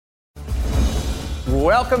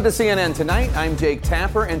Welcome to CNN Tonight. I'm Jake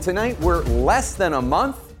Tapper, and tonight we're less than a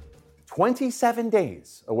month, 27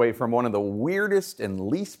 days away from one of the weirdest and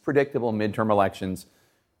least predictable midterm elections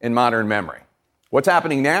in modern memory. What's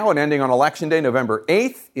happening now and ending on Election Day, November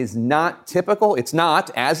 8th, is not typical. It's not,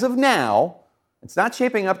 as of now, it's not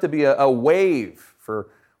shaping up to be a wave for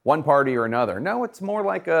one party or another. No, it's more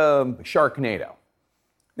like a Sharknado.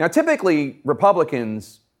 Now, typically,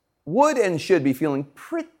 Republicans would and should be feeling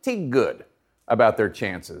pretty good about their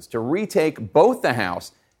chances to retake both the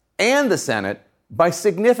House and the Senate by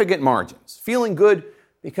significant margins. Feeling good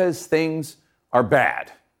because things are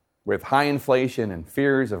bad. With high inflation and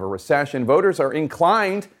fears of a recession, voters are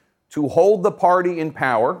inclined to hold the party in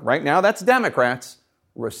power, right now that's Democrats,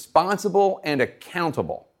 responsible and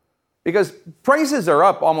accountable. Because prices are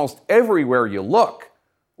up almost everywhere you look.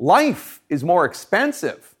 Life is more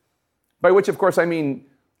expensive, by which, of course, I mean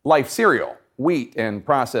Life cereal, wheat and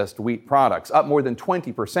processed wheat products, up more than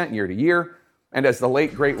 20% year to year. And as the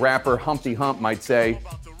late, great rapper Humpty Hump might say,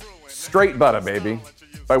 straight butter, baby.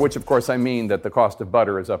 By which, of course, I mean that the cost of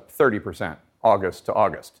butter is up 30% August to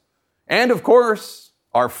August. And, of course,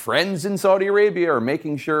 our friends in Saudi Arabia are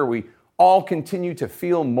making sure we all continue to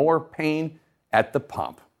feel more pain at the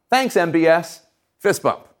pump. Thanks, MBS. Fist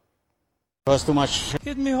bump. That's too much.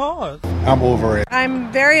 Hit me hard. I'm over it.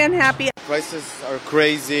 I'm very unhappy. Prices are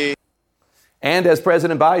crazy. And as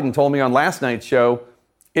President Biden told me on last night's show,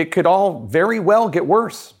 it could all very well get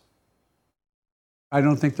worse. I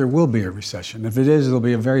don't think there will be a recession. If it is, it'll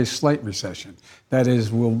be a very slight recession. That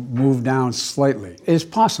is, we'll move down slightly. It's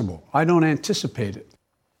possible. I don't anticipate it.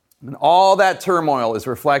 And all that turmoil is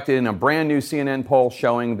reflected in a brand new CNN poll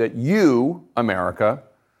showing that you, America,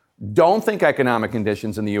 don't think economic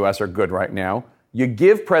conditions in the U.S. are good right now. You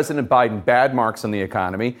give President Biden bad marks on the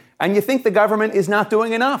economy, and you think the government is not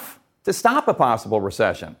doing enough to stop a possible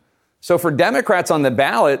recession. So for Democrats on the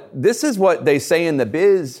ballot, this is what they say in the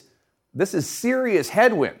biz. This is serious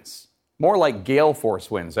headwinds, more like gale force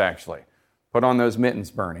winds, actually. Put on those mittens,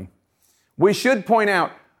 Bernie. We should point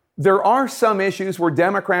out there are some issues where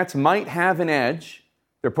Democrats might have an edge.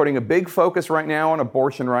 They're putting a big focus right now on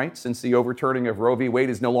abortion rights since the overturning of Roe v. Wade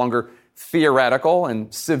is no longer theoretical,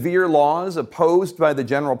 and severe laws opposed by the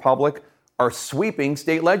general public are sweeping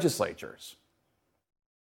state legislatures.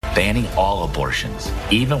 Banning all abortions,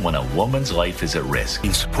 even when a woman's life is at risk.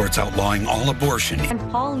 He supports outlawing all abortion.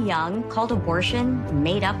 When Paul Young called abortion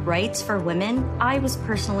made-up rights for women, I was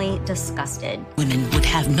personally disgusted. Women would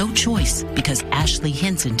have no choice because Ashley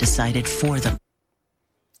Hinson decided for them.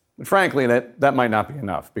 But frankly, that might not be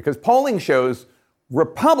enough, because polling shows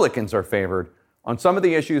Republicans are favored on some of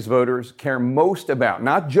the issues voters care most about,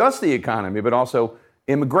 not just the economy, but also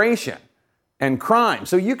immigration and crime.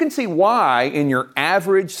 So you can see why in your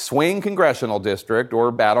average swing congressional district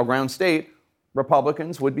or battleground state,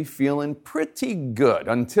 Republicans would be feeling pretty good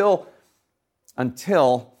until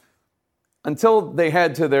they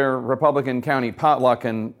head to their Republican county potluck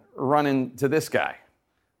and run into this guy,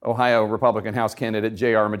 Ohio Republican House candidate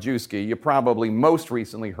J.R. Majewski. You probably most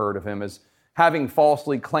recently heard of him as having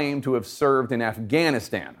falsely claimed to have served in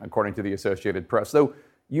Afghanistan, according to the Associated Press. Though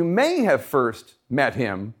you may have first met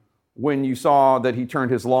him when you saw that he turned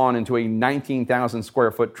his lawn into a 19,000 square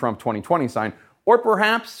foot Trump 2020 sign, or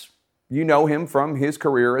perhaps you know him from his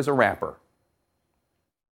career as a rapper.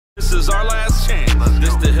 This is our last chance.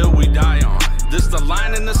 This the hill we die on. This the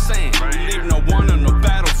line in the sand. We leave no one on the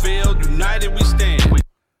battlefield. United we stand.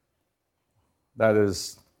 That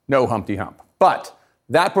is no Humpty Hump. But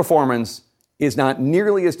that performance is not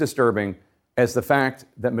nearly as disturbing as the fact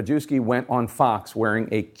that Majewski went on Fox wearing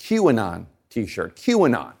a QAnon t-shirt.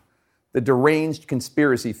 QAnon, the deranged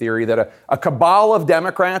conspiracy theory that a cabal of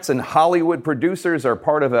Democrats and Hollywood producers are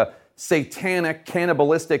part of a satanic,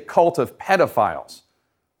 cannibalistic cult of pedophiles.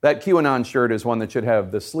 That QAnon shirt is one that should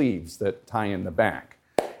have the sleeves that tie in the back.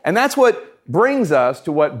 And that's what brings us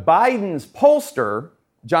to what Biden's pollster,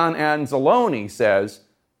 John Anzalone, says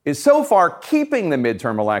is so far keeping the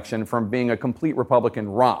midterm election from being a complete Republican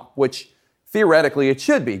romp, which theoretically it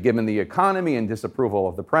should be, given the economy and disapproval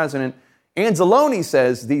of the president. Anzalone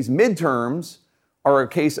says these midterms are a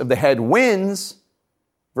case of the head wins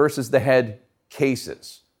versus the head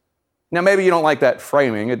cases. Now, maybe you don't like that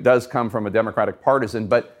framing. It does come from a Democratic partisan,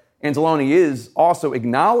 but Anzalone is also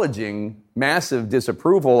acknowledging massive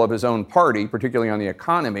disapproval of his own party, particularly on the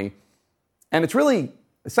economy. And it's really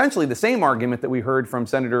essentially the same argument that we heard from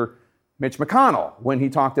Senator Mitch McConnell when he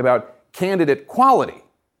talked about candidate quality,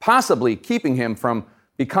 possibly keeping him from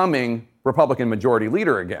becoming Republican majority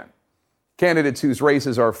leader again. Candidates whose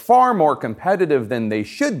races are far more competitive than they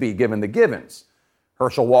should be given the givens.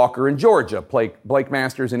 Herschel Walker in Georgia, Blake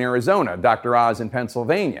Masters in Arizona, Dr. Oz in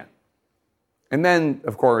Pennsylvania. And then,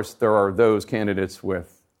 of course, there are those candidates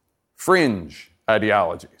with fringe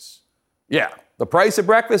ideologies. Yeah, the price of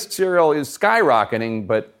breakfast cereal is skyrocketing,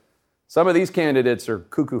 but some of these candidates are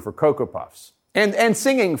cuckoo for Cocoa Puffs. And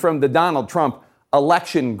singing from the Donald Trump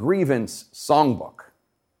election grievance songbook.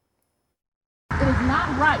 It is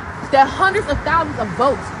not right that hundreds of thousands of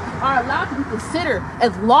votes are allowed to be considered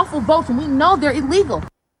as lawful votes when we know they're illegal.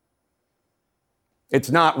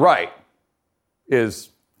 It's not right is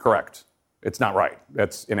correct. It's not right.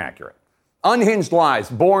 That's inaccurate. Unhinged lies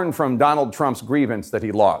born from Donald Trump's grievance that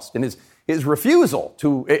he lost and his refusal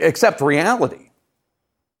to accept reality.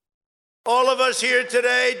 All of us here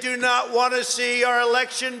today do not want to see our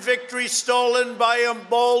election victory stolen by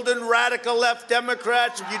emboldened radical left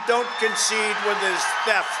Democrats. You don't concede when there's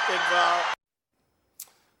theft involved.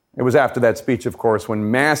 It was after that speech, of course,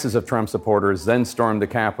 when masses of Trump supporters then stormed the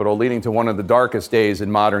Capitol, leading to one of the darkest days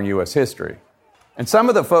in modern U.S. history. And some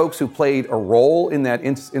of the folks who played a role in that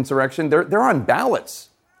insurrection, they're on ballots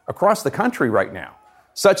across the country right now,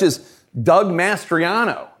 such as Doug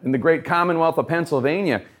Mastriano in the great Commonwealth of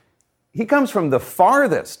Pennsylvania. He comes from the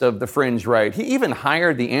farthest of the fringe right. He even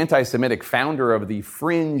hired the anti-Semitic founder of the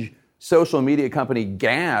fringe social media company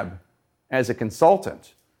Gab as a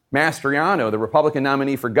consultant. Mastriano, the Republican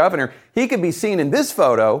nominee for governor, he could be seen in this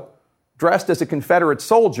photo dressed as a Confederate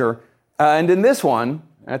soldier, and in this one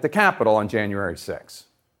at the Capitol on January 6th.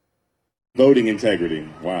 Voting integrity.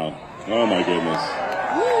 Wow. Oh, my goodness.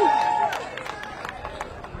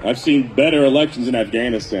 I've seen better elections in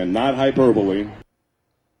Afghanistan, not hyperbole.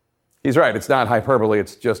 He's right. It's not hyperbole.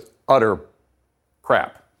 It's just utter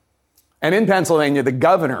crap. And in Pennsylvania, the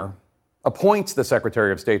governor appoints the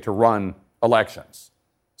Secretary of State to run elections.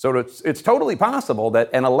 So it's totally possible that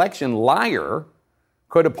an election liar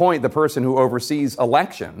could appoint the person who oversees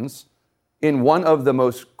elections in one of the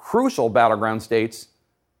most crucial battleground states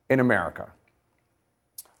in America.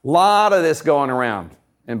 A lot of this going around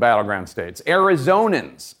in battleground states.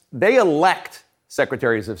 Arizonans, they elect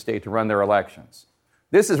secretaries of state to run their elections.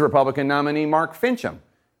 This is Republican nominee Mark Finchem,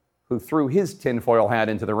 who threw his tinfoil hat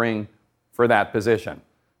into the ring for that position.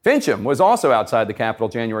 Finchem was also outside the Capitol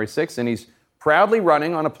January 6th, and he's proudly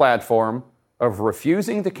running on a platform of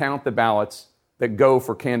refusing to count the ballots that go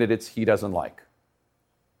for candidates he doesn't like.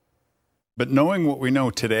 But knowing what we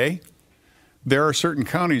know today, there are certain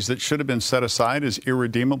counties that should have been set aside as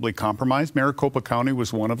irredeemably compromised. Maricopa County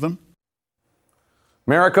was one of them.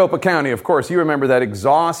 Maricopa County, of course, you remember that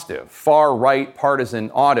exhaustive far-right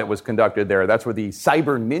partisan audit was conducted there. That's where the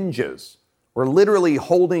cyber ninjas were literally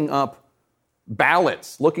holding up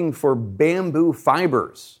ballots looking for bamboo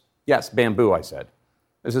fibers. Yes, bamboo, I said.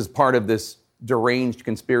 This is part of this deranged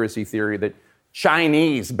conspiracy theory that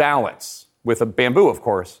Chinese ballots, with a bamboo, of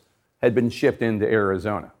course, had been shipped into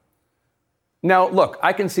Arizona. Now, look,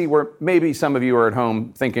 I can see where maybe some of you are at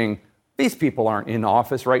home thinking, these people aren't in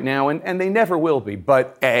office right now, and they never will be.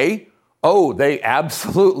 But A, they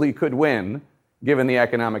absolutely could win, given the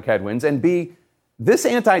economic headwinds, and B, this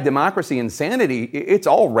anti-democracy insanity, it's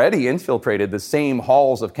already infiltrated the same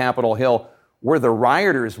halls of Capitol Hill where the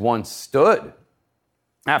rioters once stood.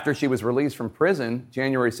 After she was released from prison,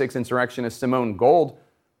 January 6th insurrectionist Simone Gold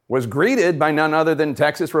was greeted by none other than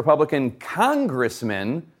Texas Republican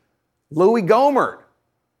Congressman Louis Gohmert,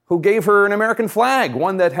 who gave her an American flag,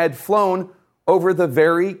 one that had flown over the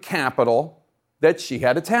very Capitol that she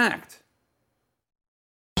had attacked.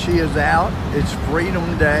 She is out. It's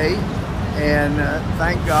Freedom Day, and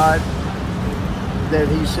thank God that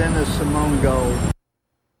he sent us Simone Gold.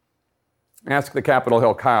 Ask the Capitol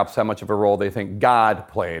Hill cops how much of a role they think God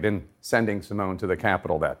played in sending Simone to the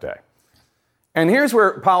Capitol that day. And here's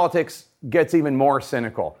where politics gets even more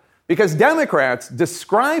cynical, because Democrats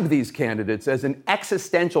describe these candidates as an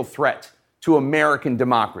existential threat to American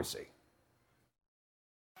democracy.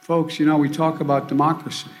 Folks, we talk about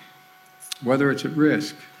democracy, whether it's at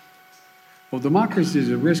risk. Well, democracy is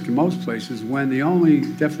at risk in most places when the only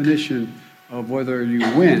definition of whether you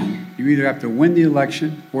win, you either have to win the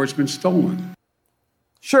election or it's been stolen.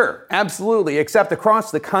 Sure, absolutely, except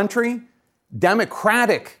across the country,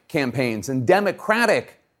 Democratic campaigns and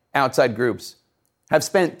Democratic outside groups have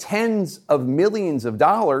spent tens of millions of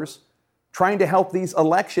dollars trying to help these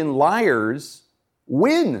election liars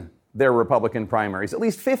win their Republican primaries, at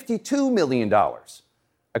least $52 million,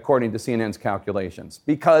 according to CNN's calculations,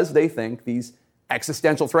 because they think these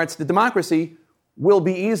existential threats to democracy will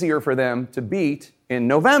be easier for them to beat in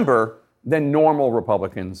November than normal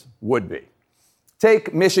Republicans would be.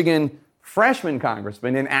 Take Michigan freshman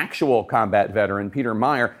congressman and actual combat veteran Peter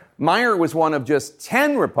Meijer. Meijer was one of just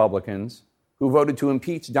 10 Republicans who voted to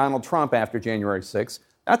impeach Donald Trump after January 6th.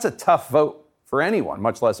 That's a tough vote for anyone,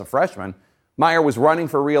 much less a freshman. Meyer was running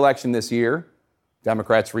for re-election this year.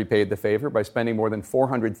 Democrats repaid the favor by spending more than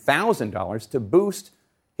 $400,000 to boost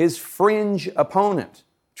his fringe opponent,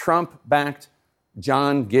 Trump-backed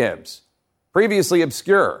John Gibbs. Previously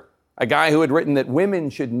obscure, a guy who had written that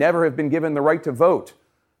women should never have been given the right to vote.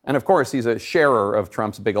 And of course, he's a sharer of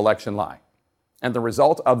Trump's big election lie. And the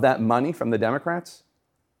result of that money from the Democrats?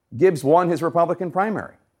 Gibbs won his Republican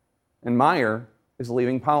primary, and Meyer is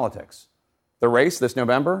leaving politics. The race this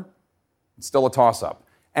November, it's still a toss-up.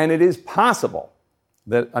 And it is possible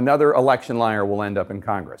that another election liar will end up in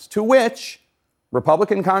Congress, to which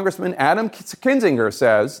Republican Congressman Adam Kinzinger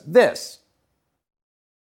says this.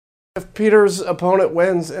 If Peter's opponent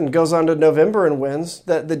wins and goes on to November and wins,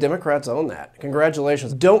 the Democrats own that.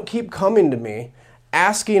 Congratulations. Don't keep coming to me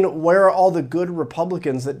asking where are all the good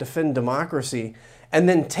Republicans that defend democracy, and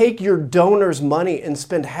then take your donors' money and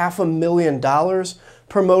spend $500,000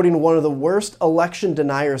 promoting one of the worst election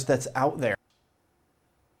deniers that's out there.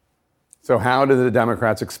 So how do the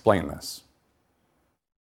Democrats explain this?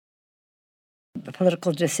 The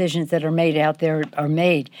political decisions that are made out there are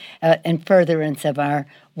made in furtherance of our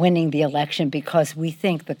winning the election, because we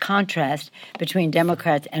think the contrast between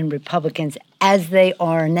Democrats and Republicans as they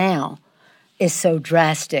are now is so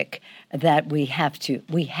drastic that we have to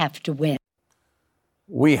win.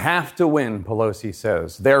 We have to win, Pelosi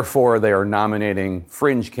says. Therefore, they are nominating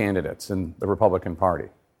fringe candidates in the Republican Party.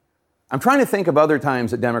 I'm trying to think of other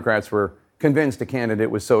times that Democrats were convinced a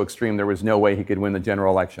candidate was so extreme there was no way he could win the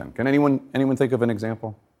general election. Can anyone think of an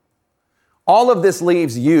example? All of this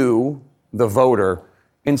leaves you, the voter,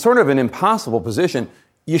 in sort of an impossible position.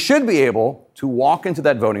 You should be able to walk into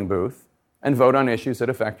that voting booth and vote on issues that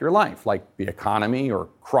affect your life, like the economy or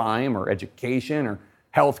crime or education or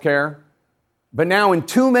healthcare. But now in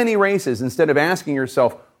too many races, instead of asking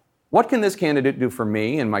yourself, what can this candidate do for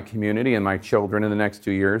me and my community and my children in the next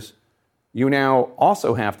 2 years? You now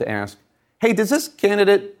also have to ask, hey, does this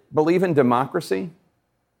candidate believe in democracy?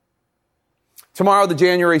 Tomorrow, the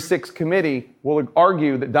January 6th committee will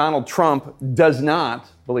argue that Donald Trump does not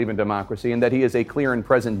believe in democracy and that he is a clear and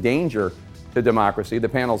present danger to democracy. The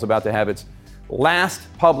panel is about to have its last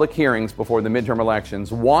public hearings before the midterm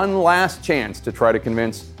elections. One last chance to try to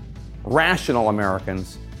convince rational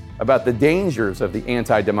Americans about the dangers of the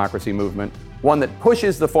anti-democracy movement, one that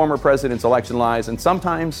pushes the former president's election lies and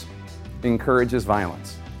sometimes encourages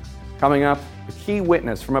violence. Coming up, a key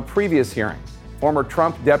witness from a previous hearing, former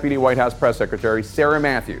Trump Deputy White House Press Secretary Sarah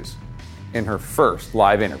Matthews, in her first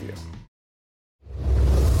live interview.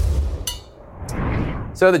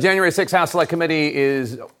 So the January 6th House Select Committee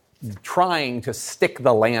is trying to stick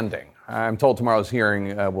the landing. I'm told tomorrow's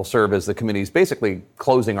hearing will serve as the committee's basically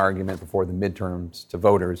closing argument before the midterms to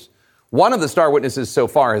voters. One of the star witnesses so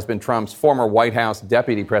far has been Trump's former White House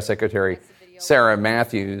Deputy Press Secretary Sarah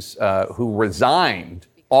Matthews, who resigned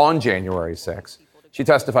on January 6th. She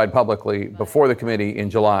testified publicly before the committee in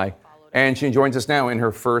July, and she joins us now in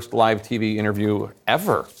her first live TV interview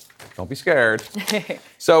ever. Don't be scared.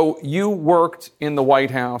 So you worked in the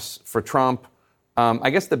White House for Trump.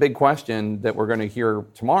 I guess the big question that we're going to hear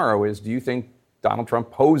tomorrow is, do you think Donald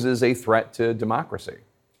Trump poses a threat to democracy?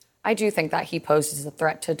 I do think that he poses a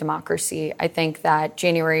threat to democracy. I think that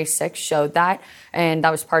January 6th showed that, and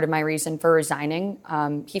that was part of my reason for resigning.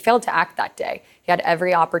 He failed to act that day. He had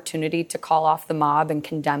every opportunity to call off the mob and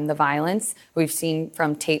condemn the violence. We've seen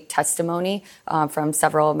from taped testimony from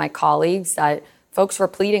several of my colleagues that folks were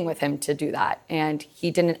pleading with him to do that, and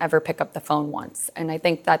he didn't ever pick up the phone once. And I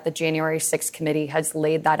think that the January 6th committee has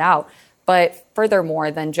laid that out. But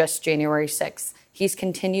furthermore than just January 6th, he's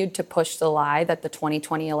continued to push the lie that the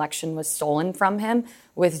 2020 election was stolen from him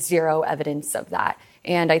with zero evidence of that.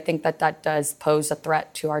 And I think that that does pose a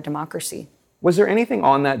threat to our democracy. Was there anything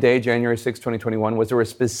on that day, January 6, 2021? Was there a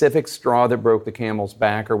specific straw that broke the camel's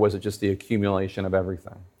back, or was it just the accumulation of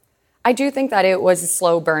everything? I do think that it was a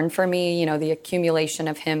slow burn for me, you know, the accumulation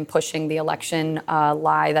of him pushing the election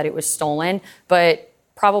lie that it was stolen. But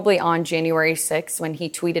probably on January 6th, when he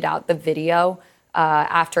tweeted out the video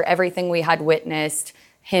after everything we had witnessed,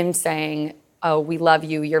 him saying, "Oh, we love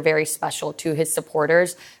you, you're very special," to his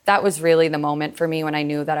supporters, that was really the moment for me when I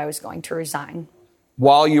knew that I was going to resign.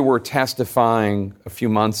 While you were testifying a few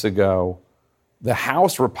months ago, the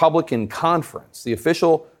House Republican Conference, the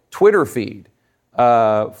official Twitter feed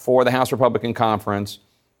for the House Republican Conference,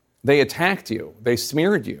 they attacked you. They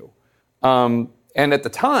smeared you. And at the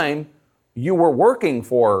time, you were working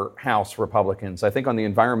for House Republicans, I think on the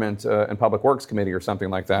Environment and Public Works Committee or something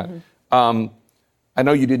like that. Mm-hmm. I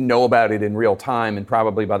know you didn't know about it in real time, and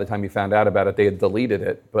probably by the time you found out about it, they had deleted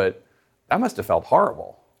it. But that must have felt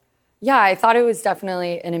horrible. Yeah, I thought it was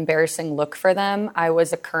definitely an embarrassing look for them. I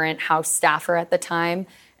was a current House staffer at the time,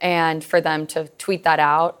 and for them to tweet that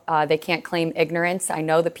out, they can't claim ignorance. I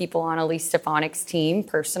know the people on Elise Stefanik's team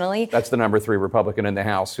personally. That's the number 3 Republican in the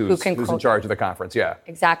House who's in charge of the conference, yeah.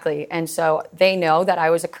 Exactly. And so they know that I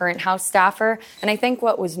was a current House staffer. And I think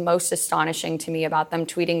what was most astonishing to me about them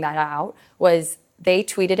tweeting that out was they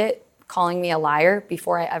tweeted it calling me a liar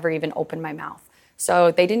before I ever even opened my mouth.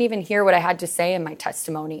 So they didn't even hear what I had to say in my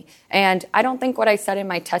testimony. And I don't think what I said in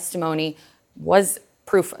my testimony was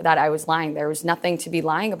proof that I was lying. There was nothing to be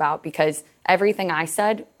lying about because everything I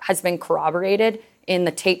said has been corroborated in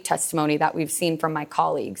the tape testimony that we've seen from my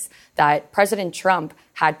colleagues, that President Trump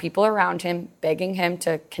had people around him begging him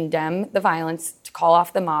to condemn the violence, to call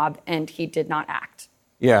off the mob, and he did not act.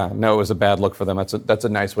 Yeah, no, it was a bad look for them. That's a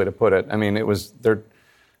nice way to put it. I mean,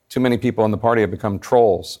 too many people in the party have become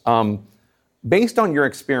trolls. Based on your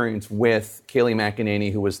experience with Kayleigh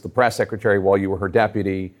McEnany, who was the press secretary while you were her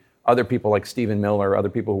deputy, other people like Stephen Miller, other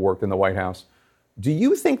people who worked in the White House, do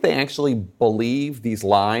you think they actually believe these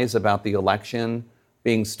lies about the election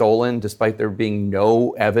being stolen despite there being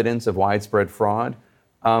no evidence of widespread fraud?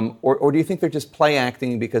 Or do you think they're just play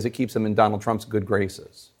acting because it keeps them in Donald Trump's good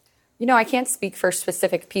graces? You know, I can't speak for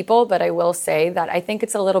specific people, but I will say that I think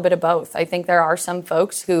it's a little bit of both. I think there are some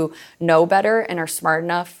folks who know better and are smart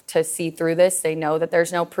enough to see through this. They know that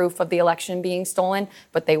there's no proof of the election being stolen,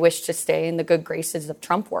 but they wish to stay in the good graces of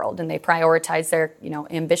Trump world, and they prioritize their,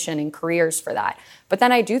 ambition and careers for that. But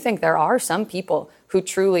then I do think there are some people who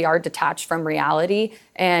truly are detached from reality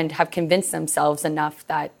and have convinced themselves enough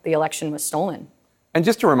that the election was stolen. And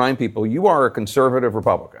just to remind people, you are a conservative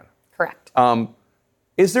Republican. Correct.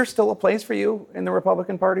 Is there still a place for you in the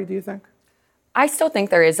Republican Party, do you think? I still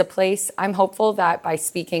think there is a place. I'm hopeful that by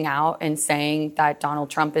speaking out and saying that Donald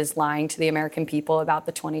Trump is lying to the American people about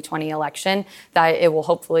the 2020 election, that it will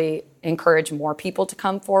hopefully encourage more people to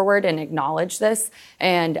come forward and acknowledge this.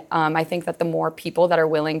 And I think that the more people that are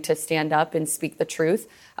willing to stand up and speak the truth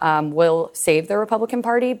will save the Republican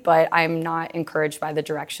Party, but I'm not encouraged by the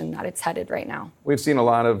direction that it's headed right now. We've seen a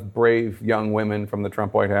lot of brave young women from the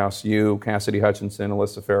Trump White House, you, Cassidy Hutchinson,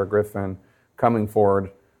 Alyssa Farah Griffin, coming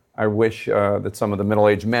forward. I wish that some of the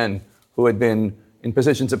middle-aged men who had been in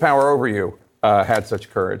positions of power over you had such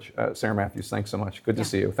courage. Sarah Matthews, thanks so much. Good to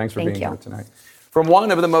see you. Thanks for being here tonight. From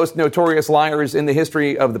one of the most notorious liars in the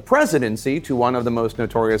history of the presidency to one of the most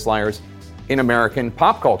notorious liars in American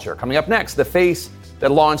pop culture. Coming up next, the face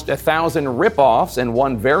that launched 1,000 ripoffs and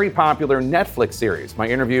one very popular Netflix series. My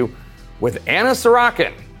interview with Anna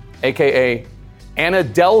Sorokin, a.k.a. Anna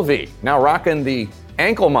Delvey, now rocking the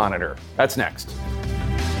ankle monitor. That's next.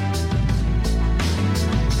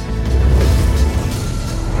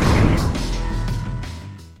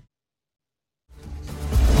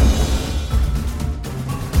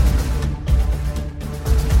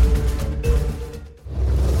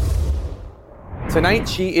 Tonight,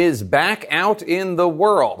 she is back out in the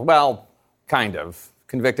world. Well, kind of.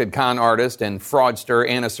 Convicted con artist and fraudster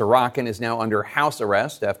Anna Sorokin is now under house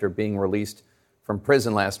arrest after being released from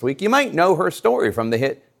prison last week. You might know her story from the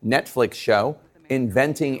hit Netflix show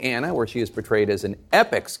Inventing Anna, where she is portrayed as an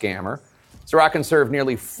epic scammer. Sorokin served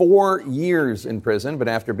nearly 4 years in prison, but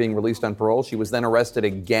after being released on parole, she was then arrested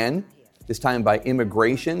again, this time by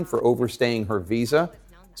immigration for overstaying her visa.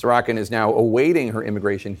 Sorokin is now awaiting her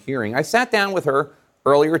immigration hearing. I sat down with her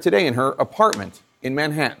earlier today in her apartment in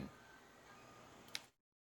Manhattan.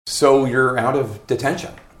 So you're out of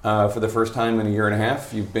detention for the first time in a year and a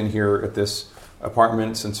half. You've been here at this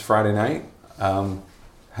apartment since Friday night.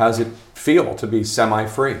 How's it feel to be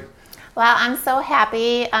semi-free? Well, I'm so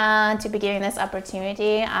happy to be given this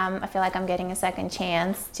opportunity. I feel like I'm getting a second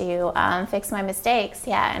chance to fix my mistakes.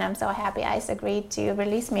 Yeah, and I'm so happy ICE agreed to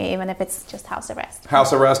release me, even if it's just house arrest.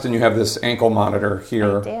 House arrest, and you have this ankle monitor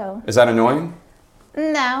here. I do. Is that annoying?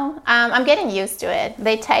 No, I'm getting used to it.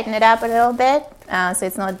 They tighten it up a little bit, so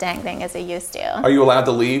it's not dangling as it used to. Are you allowed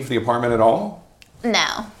to leave the apartment at all?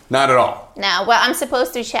 No. Not at all? No. Well, I'm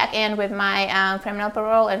supposed to check in with my criminal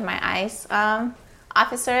parole and my ICE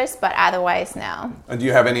officers, but otherwise, no. And do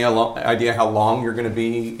you have any idea how long you're going to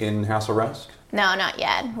be in house arrest? No, not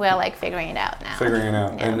yet. We're figuring it out now. Figuring it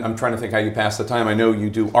out. Yeah. And I'm trying to think how you pass the time. I know you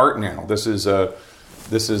do art now. This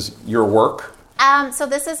is your work. So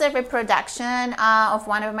this is a reproduction of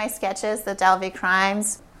one of my sketches, The Delvey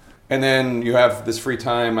Crimes. And then you have this free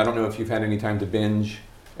time. I don't know if you've had any time to binge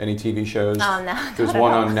any TV shows. Oh, no. There's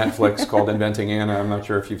one on Netflix called Inventing Anna. I'm not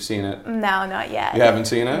sure if you've seen it. No, not yet. You haven't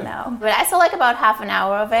seen it? No. But I saw about half an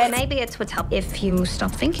hour of it. Maybe it's what's helped if you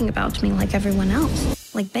stop thinking about me like everyone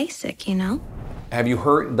else. Like basic, Have you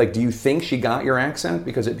heard, like, do you think she got your accent?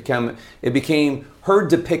 Because it became, her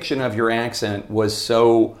depiction of your accent was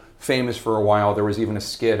so famous for a while. There was even a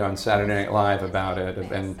skit on Saturday Night Live about it.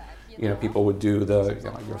 And, you know, people would do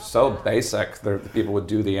you're so basic. People would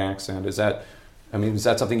do the accent. Is that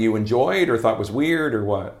something you enjoyed or thought was weird or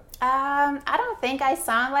what? I don't think I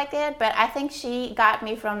sound like it, but I think she got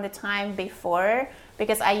me from the time before,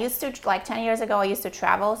 because I used to, like 10 years ago, I used to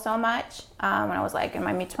travel so much when I was like in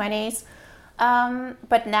my mid-20s.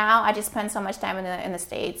 But now I just spend so much time in the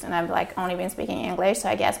States, and I've like only been speaking English, so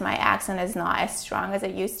I guess my accent is not as strong as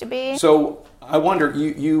it used to be. So I wonder,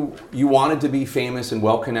 you wanted to be famous and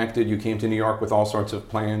well-connected. You came to New York with all sorts of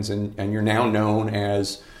plans, and you're now known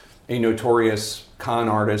as a notorious con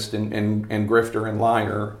artist and grifter and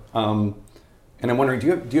liar. And I'm wondering, do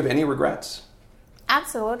you have any regrets?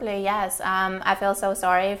 Absolutely, yes. I feel so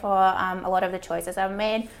sorry for a lot of the choices I've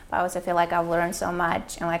made, but I also feel like I've learned so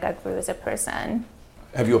much and like I grew as a person.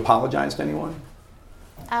 Have you apologized to anyone?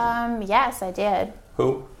 Yes, I did.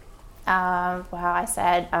 Who? Well, I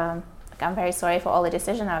said I'm very sorry for all the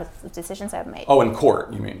decisions I've made. Oh, in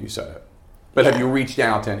court, you mean, you said it. But yeah. Have you reached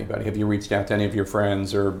out to anybody? Have you reached out to any of your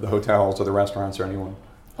friends or the hotels or the restaurants or anyone?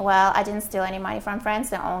 Well, I didn't steal any money from friends.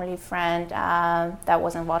 The only friend that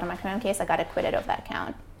was involved in my criminal case, I got acquitted of that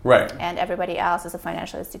account. Right. And everybody else is a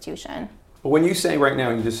financial institution. But when you say right now,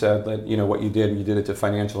 you just said that, you know, what you did it to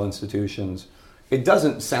financial institutions. It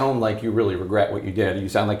doesn't sound like you really regret what you did. You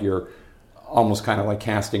sound like you're almost kind of like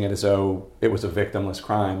casting it as though it was a victimless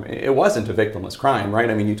crime. It wasn't a victimless crime, right?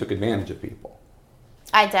 I mean, you took advantage of people.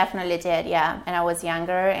 I definitely did, yeah. And I was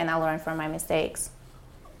younger, and I learned from my mistakes.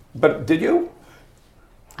 But did you?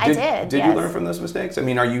 I did. Did you learn from those mistakes? I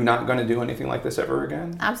mean, are you not going to do anything like this ever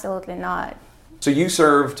again? Absolutely not. So you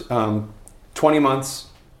served 20 months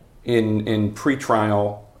in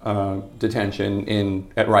pretrial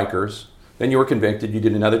detention at Rikers. Then you were convicted. You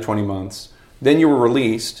did another 20 months. Then you were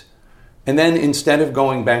released. And then instead of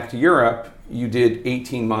going back to Europe, you did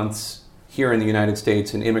 18 months here in the United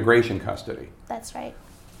States in immigration custody. That's right.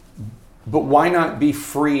 But why not be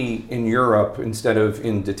free in Europe instead of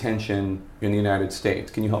in detention in the United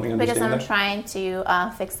States? Can you help me understand that? Because I'm trying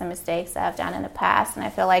to fix the mistakes that I've done in the past. And I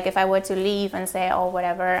feel like if I were to leave and say, oh,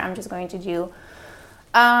 whatever, I'm just going to do...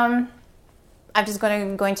 I'm just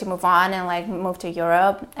going to move on and like move to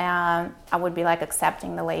Europe. I would be like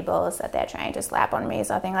accepting the labels that they're trying to slap on me.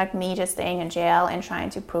 So I think like me just staying in jail and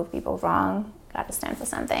trying to prove people wrong, got to stand for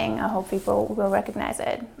something. I hope people will recognize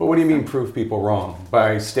it. But what do you mean prove people wrong?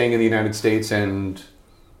 By staying in the United States and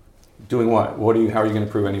doing what? How are you going to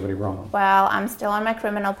prove anybody wrong? Well, I'm still on my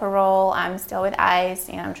criminal parole. I'm still with ICE.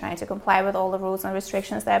 And I'm trying to comply with all the rules and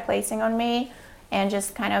restrictions they're placing on me and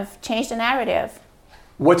just kind of change the narrative.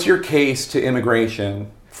 What's your case to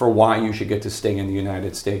immigration for why you should get to stay in the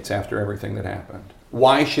United States after everything that happened?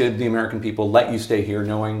 Why should the American people let you stay here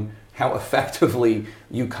knowing how effectively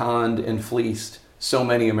you conned and fleeced so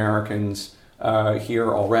many Americans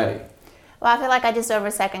here already? Well, I feel like I deserve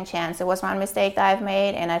a second chance. It was one mistake that I've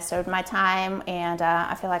made, and I've served my time, and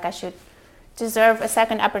I feel like I should deserve a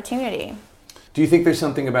second opportunity. Do you think there's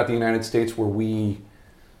something about the United States where we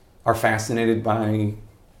are fascinated by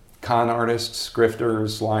con artists,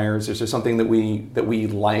 grifters, liars? Is there something that we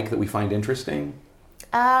like, that we find interesting?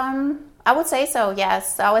 I would say so,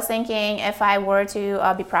 yes. I was thinking if I were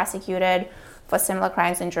to be prosecuted for similar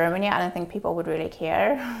crimes in Germany, I don't think people would really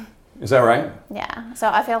care. Is that right? Yeah. So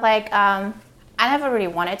I feel like I never really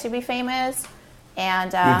wanted to be famous.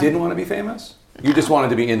 And you didn't want to be famous? No. You just wanted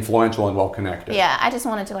to be influential and well-connected? Yeah, I just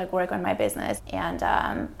wanted to like work on my business. And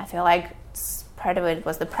I feel like part of it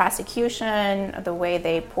was the prosecution, the way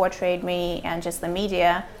they portrayed me, and just the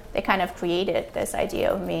media. They kind of created this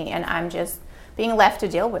idea of me, and I'm just being left to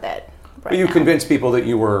deal with it. But you convinced people that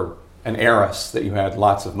you were an heiress, that you had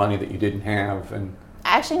lots of money that you didn't have, and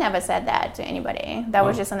I actually never said that to anybody. That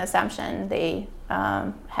was just an assumption they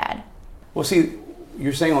had. Well, see,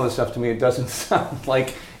 you're saying all this stuff to me. It doesn't sound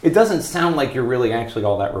like you're really actually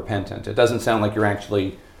all that repentant. It doesn't sound like you're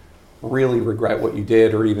actually really regret what you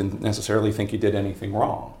did, or even necessarily think you did anything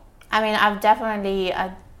wrong. I mean, I've definitely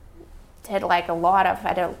did like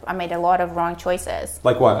I made a lot of wrong choices.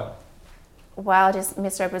 Like what? Well, just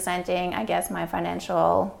misrepresenting, I guess, my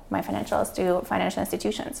financials to financial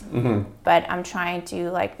institutions. Mm-hmm. But I'm trying to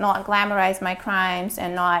like not glamorize my crimes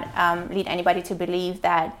and not lead anybody to believe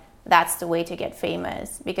that that's the way to get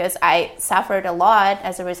famous, because I suffered a lot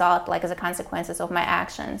as a result, like as a consequences of my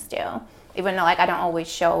actions too. Even though like I don't always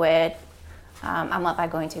show it, I'm not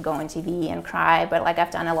like going to go on TV and cry, but like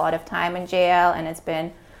I've done a lot of time in jail, and it's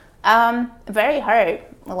been very hard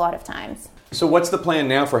a lot of times. So what's the plan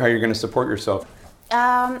now for how you're going to support yourself?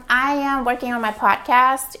 I am working on my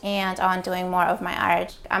podcast and on doing more of my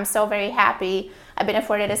art. I'm so very happy. I've been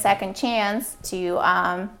afforded a second chance to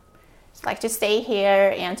to stay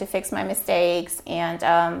here and to fix my mistakes, and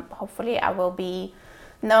hopefully I will be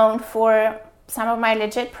known for some of my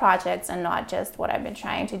legit projects and not just what I've been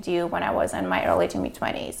trying to do when I was in my early to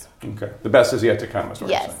mid-20s. Okay. The best is yet to come, is what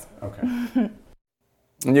yes. you're saying. Okay.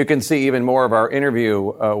 And you can see even more of our interview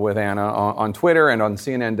with Anna on Twitter and on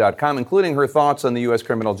CNN.com, including her thoughts on the U.S.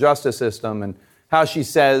 criminal justice system and how she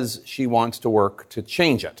says she wants to work to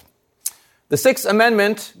change it. The Sixth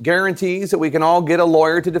Amendment guarantees that we can all get a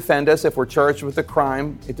lawyer to defend us if we're charged with a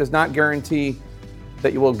crime. It does not guarantee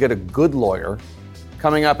that you will get a good lawyer.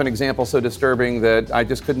 Coming up, an example so disturbing that I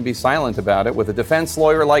just couldn't be silent about it. With a defense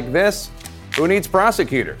lawyer like this, who needs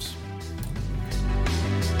prosecutors?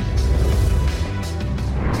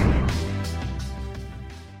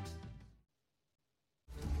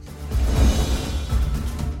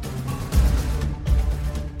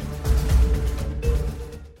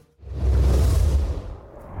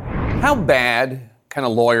 How bad can a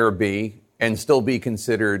lawyer be and still be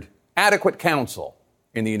considered adequate counsel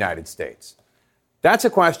in the United States? That's a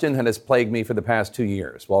question that has plagued me for the past 2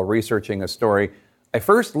 years while researching a story I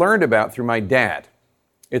first learned about through my dad.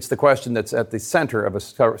 It's the question that's at the center of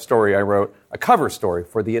a story I wrote, a cover story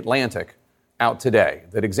for The Atlantic, out today,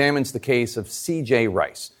 that examines the case of C.J.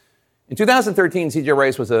 Rice. In 2013, C.J.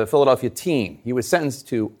 Rice was a Philadelphia teen. He was sentenced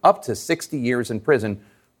to up to 60 years in prison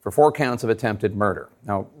for 4 counts of attempted murder.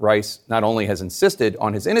 Now, Rice not only has insisted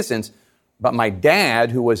on his innocence, but my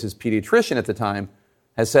dad, who was his pediatrician at the time,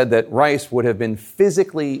 has said that Rice would have been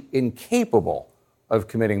physically incapable of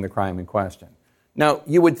committing the crime in question. Now,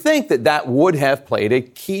 you would think that that would have played a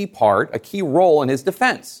key part, a key role in his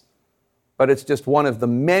defense. But it's just one of the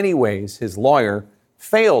many ways his lawyer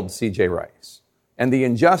failed C.J. Rice. And the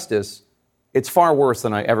injustice, it's far worse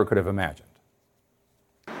than I ever could have imagined.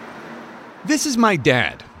 This is my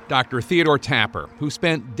dad, Dr. Theodore Tapper, who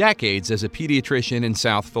spent decades as a pediatrician in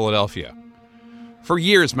South Philadelphia. For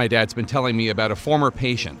years, my dad's been telling me about a former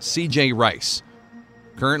patient, C.J. Rice,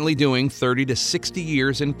 currently doing 30 to 60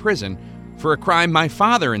 years in prison for a crime my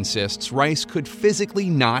father insists Rice could physically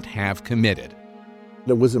not have committed.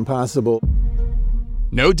 It was impossible.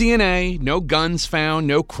 No DNA, no guns found,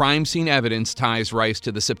 no crime scene evidence ties Rice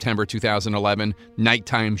to the September 2011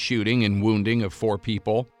 nighttime shooting and wounding of 4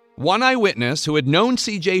 people. One eyewitness who had known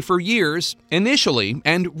CJ for years initially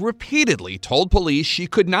and repeatedly told police she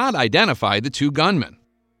could not identify the 2 gunmen.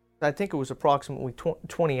 I think it was approximately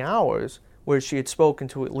 20 hours where she had spoken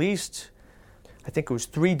to at least, I think it was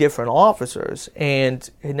 3 different officers, and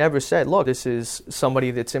had never said, look, this is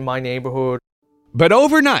somebody that's in my neighborhood. But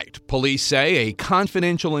overnight, police say a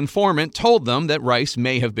confidential informant told them that Rice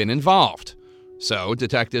may have been involved. So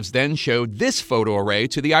detectives then showed this photo array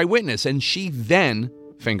to the eyewitness, and she then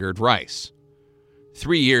fingered Rice.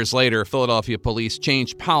 3 years later, Philadelphia police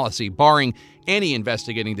changed policy, barring any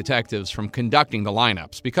investigating detectives from conducting the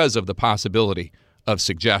lineups because of the possibility of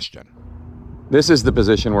suggestion. This is the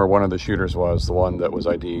position where one of the shooters was, the one that was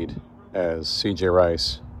ID'd as C.J.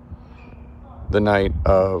 Rice, the night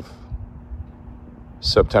of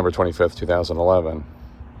September 25th, 2011.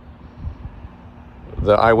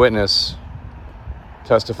 The eyewitness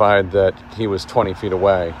testified that he was 20 feet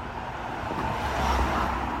away.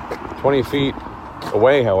 20 feet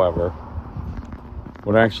away, however,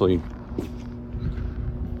 would actually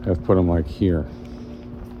have put him like here.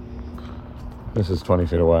 This is 20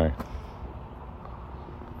 feet away.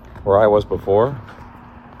 Where I was before,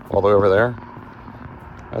 all the way over there,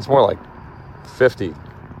 that's more like 50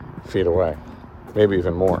 feet away, maybe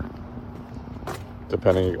even more,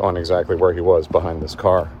 depending on exactly where he was behind this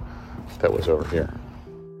car that was over here.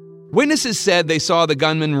 Witnesses said they saw the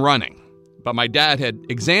gunman running. But my dad had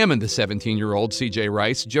examined the 17-year-old C.J.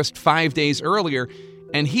 Rice just 5 days earlier,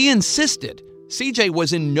 and he insisted C.J.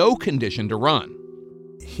 was in no condition to run.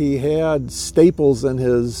 He had staples in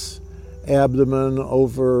his abdomen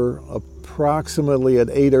over approximately an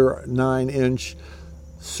 8 or 9 inch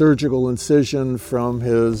surgical incision from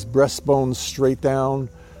his breastbone straight down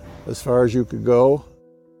as far as you could go.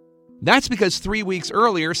 That's because 3 weeks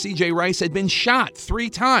earlier, C.J. Rice had been shot 3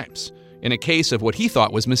 times. In a case of what he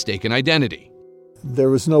thought was mistaken identity.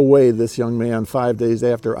 There was no way this young man, 5 days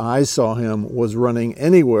after I saw him, was running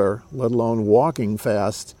anywhere, let alone walking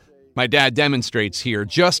fast. My dad demonstrates here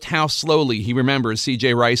just how slowly he remembers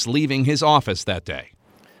C.J. Rice leaving his office that day.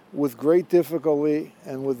 With great difficulty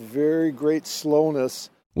and with very great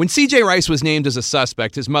slowness. When C.J. Rice was named as a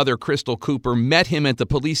suspect, his mother, Crystal Cooper, met him at the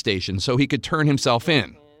police station so he could turn himself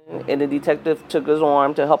in. And the detective took his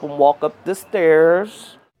arm to help him walk up the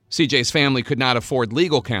stairs. CJ's family could not afford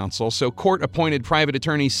legal counsel, so court-appointed private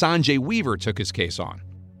attorney Sanjay Weaver took his case on.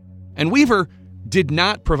 And Weaver did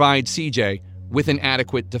not provide CJ with an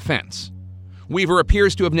adequate defense. Weaver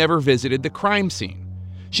appears to have never visited the crime scene.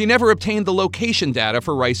 She never obtained the location data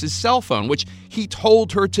for Rice's cell phone, which he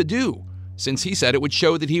told her to do, since he said it would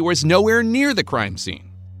show that he was nowhere near the crime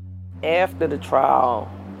scene. After the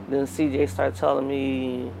trial, then CJ started telling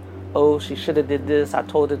me, oh, she should have did this, I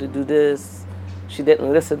told her to do this. She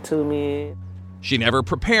didn't listen to me. She never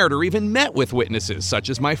prepared or even met with witnesses, such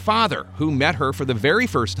as my father, who met her for the very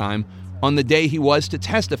first time on the day he was to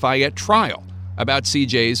testify at trial about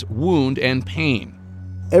CJ's wound and pain.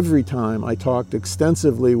 Every time I talked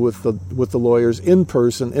extensively with the lawyers in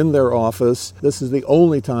person in their office. This is the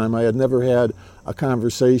only time I had never had a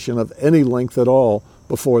conversation of any length at all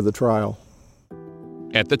before the trial.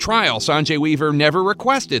 At the trial, Sanjay Weaver never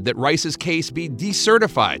requested that Rice's case be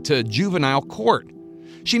decertified to juvenile court.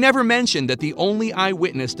 She never mentioned that the only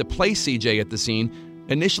eyewitness to place CJ at the scene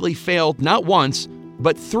initially failed not once,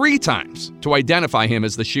 but 3 times to identify him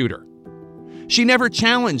as the shooter. She never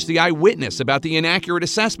challenged the eyewitness about the inaccurate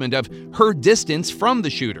assessment of her distance from the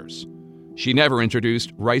shooters. She never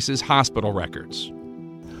introduced Rice's hospital records.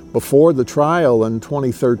 Before the trial in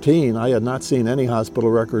 2013, I had not seen any hospital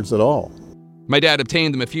records at all. My dad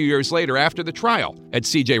obtained them a few years later after the trial at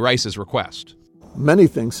C.J. Rice's request. Many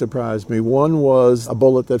things surprised me. One was a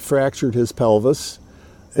bullet that fractured his pelvis.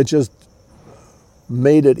 It just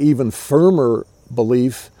made it even firmer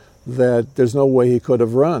belief that there's no way he could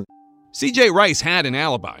have run. C.J. Rice had an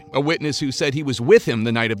alibi, a witness who said he was with him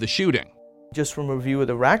the night of the shooting. Just from a review of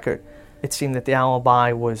the record, it seemed that the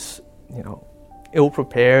alibi was,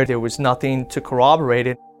 ill-prepared. There was nothing to corroborate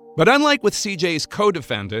it. But unlike with CJ's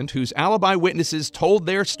co-defendant, whose alibi witnesses told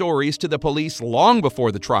their stories to the police long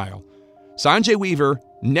before the trial, Sanjay Weaver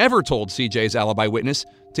never told CJ's alibi witness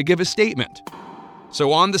to give a statement.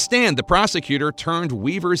 So on the stand, the prosecutor turned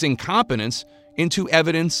Weaver's incompetence into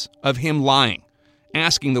evidence of him lying,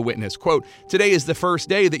 asking the witness, quote, "Today is the first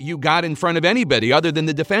day that you got in front of anybody other than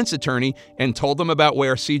the defense attorney and told them about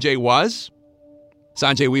where CJ was?"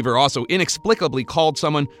 Sanjay Weaver also inexplicably called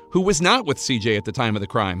someone who was not with CJ at the time of the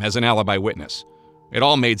crime as an alibi witness. It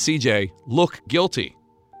all made CJ look guilty.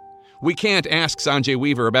 We can't ask Sanjay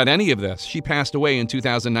Weaver about any of this. She passed away in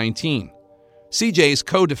 2019. CJ's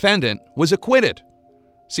co-defendant was acquitted.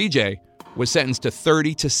 CJ was sentenced to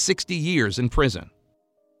 30 to 60 years in prison.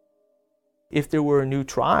 If there were a new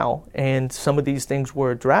trial and some of these things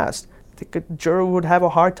were addressed, I think a juror would have a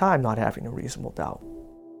hard time not having a reasonable doubt.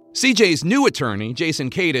 CJ's new attorney, Jason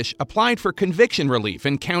Kadish, applied for conviction relief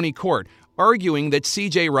in county court, arguing that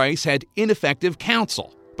CJ Rice had ineffective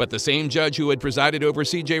counsel. But the same judge who had presided over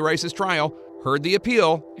CJ Rice's trial heard the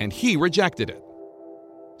appeal, and he rejected it.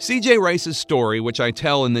 CJ Rice's story, which I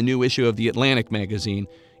tell in the new issue of The Atlantic magazine,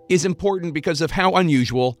 is important because of how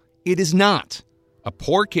unusual it is not. A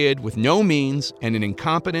poor kid with no means and an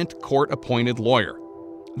incompetent court-appointed lawyer.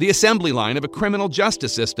 The assembly line of a criminal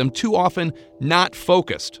justice system too often not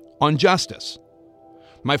focused on justice.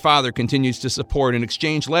 My father continues to support and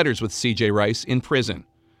exchange letters with CJ Rice in prison.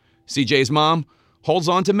 CJ's mom holds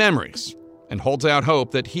on to memories and holds out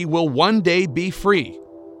hope that he will one day be free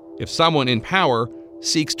if someone in power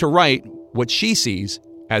seeks to right what she sees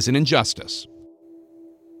as an injustice.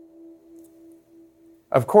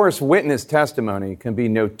 Of course, witness testimony can be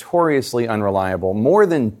notoriously unreliable. More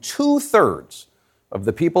than 2/3 of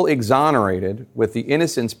the people exonerated with the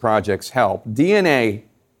Innocence Project's help, DNA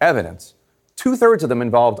evidence, 2/3 of them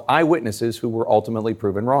involved eyewitnesses who were ultimately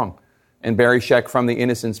proven wrong. And Barry Scheck from the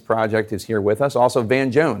Innocence Project is here with us. Also, Van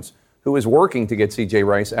Jones, who is working to get C.J.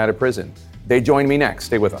 Rice out of prison. They join me next.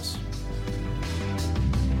 Stay with us.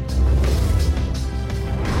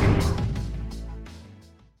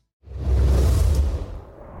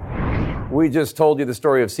 We just told you the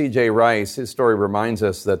story of C.J. Rice. His story reminds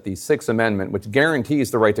us that the Sixth Amendment, which guarantees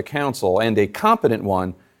the right to counsel, and a competent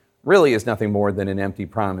one, really is nothing more than an empty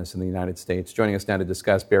promise in the United States. Joining us now to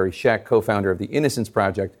discuss, Barry Scheck, co-founder of the Innocence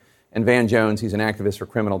Project, and Van Jones. He's an activist for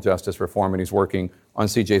criminal justice reform, and he's working on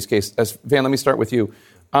CJ's case. Van, let me start with you.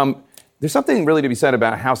 There's something really to be said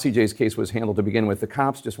about how CJ's case was handled to begin with. The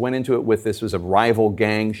cops just went into it with this was a rival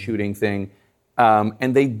gang shooting thing.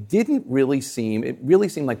 And they didn't really it really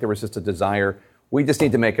seemed like there was just a desire, we just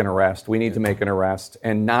need to make an arrest,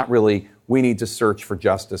 and not really, we need to search for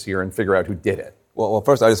justice here and figure out who did it. Well,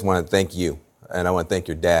 first, I just want to thank you, and I want to thank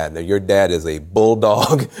your dad. Your dad is a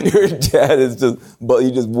bulldog. Your dad is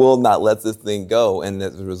he just will not let this thing go, and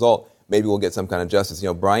as a result, maybe we'll get some kind of justice.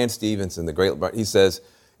 Brian Stevenson, he says,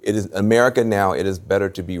 it is America now, it is better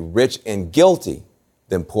to be rich and guilty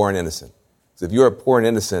than poor and innocent. So if you're a poor and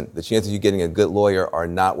innocent, the chances of you getting a good lawyer are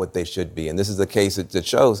not what they should be. And this is a case that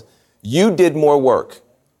shows you did more work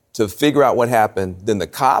to figure out what happened than the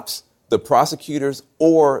cops, the prosecutors,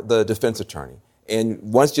 or the defense attorney.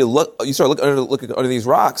 And once you start looking under these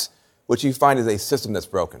rocks, what you find is a system that's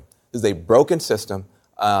broken. This is a broken system.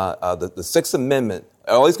 The Sixth Amendment,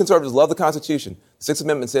 all these conservatives love the Constitution. The Sixth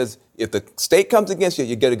Amendment says if the state comes against you,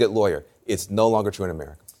 you get a good lawyer. It's no longer true in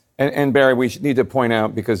America. And Barry, we need to point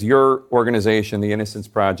out, because your organization, the Innocence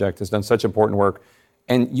Project, has done such important work,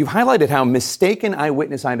 and you've highlighted how mistaken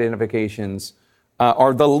eyewitness identifications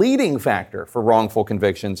are the leading factor for wrongful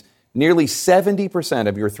convictions. Nearly 70%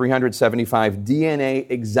 of your 375 DNA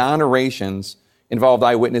exonerations involved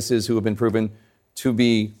eyewitnesses who have been proven to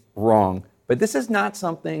be wrong. But this is not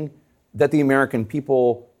something that the American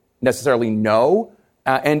people necessarily know.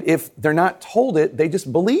 And if they're not told it, they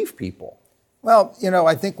just believe people. Well,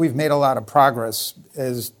 I think we've made a lot of progress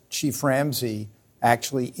as Chief Ramsey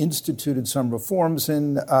actually instituted some reforms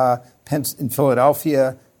in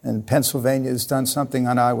Philadelphia, and Pennsylvania has done something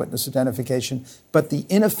on eyewitness identification. But the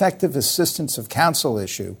ineffective assistance of counsel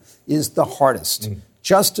issue is the hardest.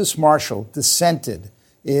 Justice Marshall dissented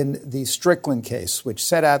in the Strickland case, which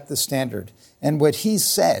set out the standard. And what he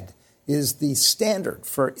said is the standard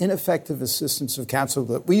for ineffective assistance of counsel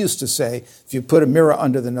that we used to say, if you put a mirror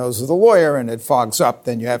under the nose of the lawyer and it fogs up,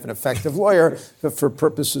 then you have an effective lawyer for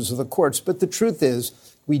purposes of the courts. But the truth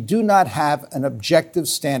is, we do not have an objective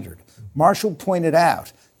standard. Marshall pointed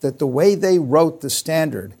out that the way they wrote the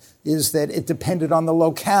standard is that it depended on the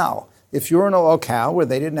locale. If you're in a locale where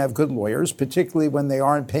they didn't have good lawyers, particularly when they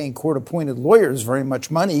aren't paying court-appointed lawyers very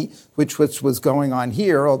much money, which was going on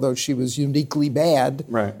here, although she was uniquely bad.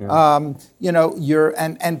 Right. Yeah. You're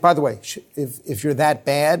and by the way, if you're that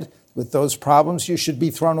bad with those problems, you should be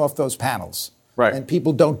thrown off those panels. Right. And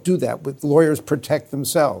people don't do that. With lawyers protect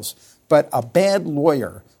themselves. But a bad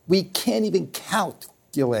lawyer, we can't even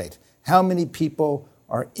calculate how many people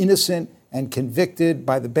are innocent and convicted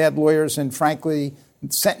by the bad lawyers, and frankly,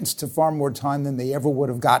 sentenced to far more time than they ever would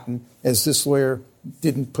have gotten, as this lawyer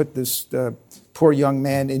didn't put this poor young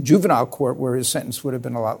man in juvenile court where his sentence would have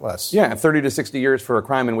been a lot less. Yeah, 30 to 60 years for a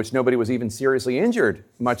crime in which nobody was even seriously injured,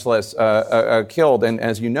 much less killed. And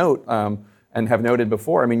as you note, and have noted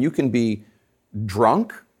before, I mean, you can be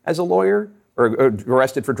drunk as a lawyer or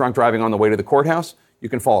arrested for drunk driving on the way to the courthouse. You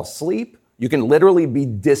can fall asleep. You can literally be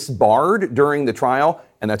disbarred during the trial,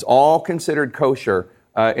 and that's all considered kosher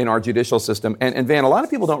in our judicial system. And Van, a lot of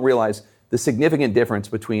people don't realize the significant difference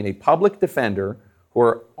between a public defender, who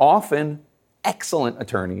are often excellent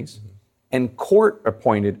attorneys, and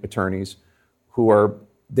court-appointed attorneys who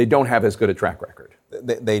they don't have as good a track record.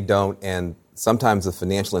 They don't, and sometimes the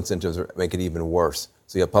financial incentives make it even worse.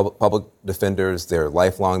 So you have public defenders, they're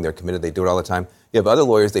lifelong, they're committed, they do it all the time. You have other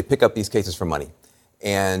lawyers, they pick up these cases for money.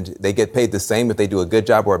 And they get paid the same if they do a good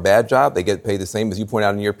job or a bad job. They get paid the same, as you point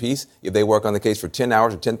out in your piece. If they work on the case for 10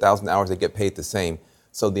 hours or 10,000 hours, they get paid the same.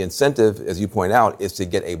 So the incentive, as you point out, is to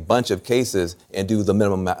get a bunch of cases and do the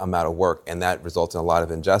minimum amount of work, and that results in a lot of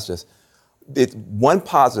injustice. One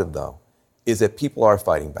positive, though, is that people are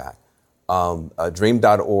fighting back.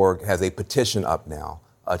 Dream.org has a petition up now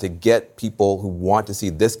to get people who want to see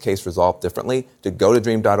this case resolved differently to go to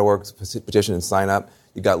Dream.org's petition and sign up.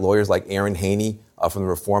 You've got lawyers like Aaron Haney from the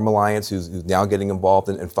Reform Alliance who's now getting involved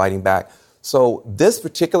in fighting back. So this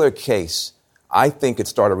particular case, I think, could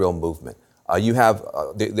start a real movement. You have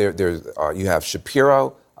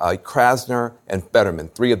Shapiro, Krasner, and Fetterman,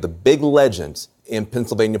 three of the big legends in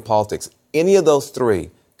Pennsylvania politics. Any of those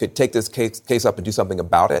three could take this case up and do something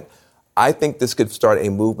about it. I think this could start a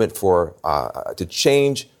movement to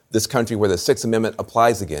change this country where the Sixth Amendment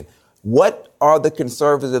applies again. What are the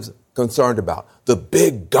conservatives concerned about? The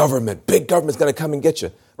big government. Big government's going to come and get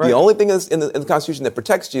you. Right. The only thing in the Constitution that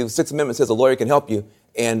protects you, the Sixth Amendment says a lawyer can help you,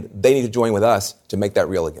 and they need to join with us to make that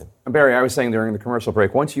real again. Barry, I was saying during the commercial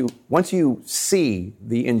break, once you see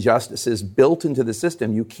the injustices built into the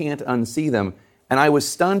system, you can't unsee them. And I was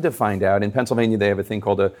stunned to find out in Pennsylvania they have a thing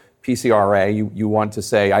called a PCRA. You want to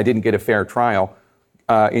say, I didn't get a fair trial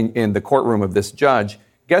in the courtroom of this judge.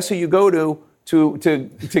 Guess who you go to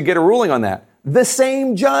get a ruling on that? The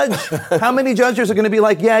same judge. How many judges are going to be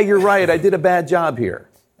like, yeah, you're right, I did a bad job here?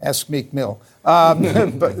 Ask Meek Mill. But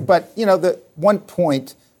the one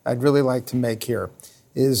point I'd really like to make here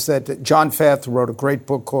is that John Fath wrote a great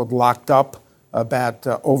book called Locked Up about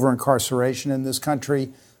over-incarceration in this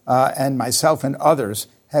country, and myself and others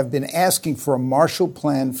have been asking for a Marshall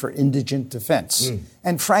Plan for indigent defense.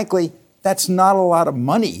 And frankly, that's not a lot of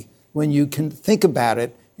money when you can think about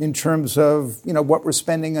it in terms of what we're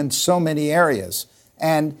spending in so many areas.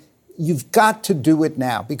 And you've got to do it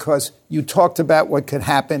now, because you talked about what could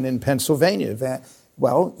happen in Pennsylvania.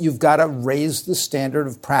 Well, you've got to raise the standard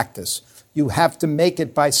of practice. You have to make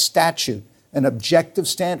it by statute an objective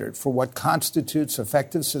standard for what constitutes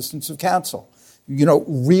effective assistance of counsel.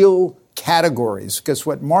 Real categories, because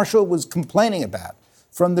what Marshall was complaining about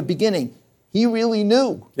from the beginning, he really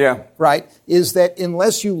knew, right, is that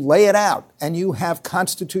unless you lay it out and you have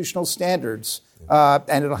constitutional standards,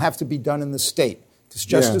 and it'll have to be done in the state, because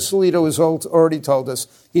Justice Alito has already told us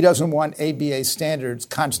he doesn't want ABA standards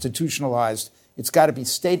constitutionalized. It's got to be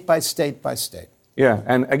state by state by state. Yeah,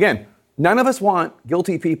 and again, none of us want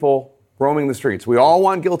guilty people roaming the streets. We all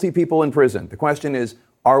want guilty people in prison. The question is,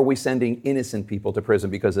 are we sending innocent people to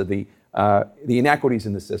prison because of the inequities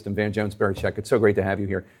in the system? Van Jones-Barichek, it's so great to have you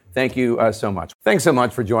here. Thank you so much. Thanks so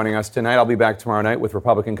much for joining us tonight. I'll be back tomorrow night with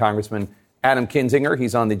Republican Congressman Adam Kinzinger.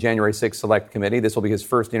 He's on the January 6th Select Committee. This will be his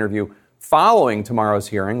first interview following tomorrow's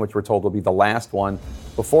hearing, which we're told will be the last one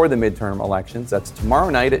before the midterm elections. That's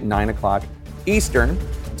tomorrow night at 9 o'clock Eastern.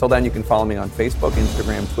 Until then, you can follow me on Facebook,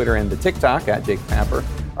 Instagram, Twitter, and the TikTok at Jake Tapper.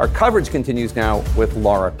 Our coverage continues now with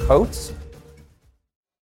Laura Coates.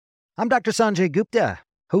 I'm Dr. Sanjay Gupta,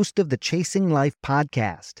 host of the Chasing Life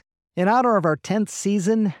podcast. In honor of our 10th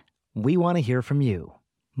season, we want to hear from you.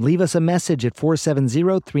 Leave us a message at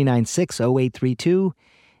 470-396-0832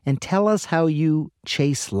 and tell us how you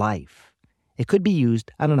chase life. It could be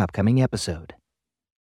used on an upcoming episode.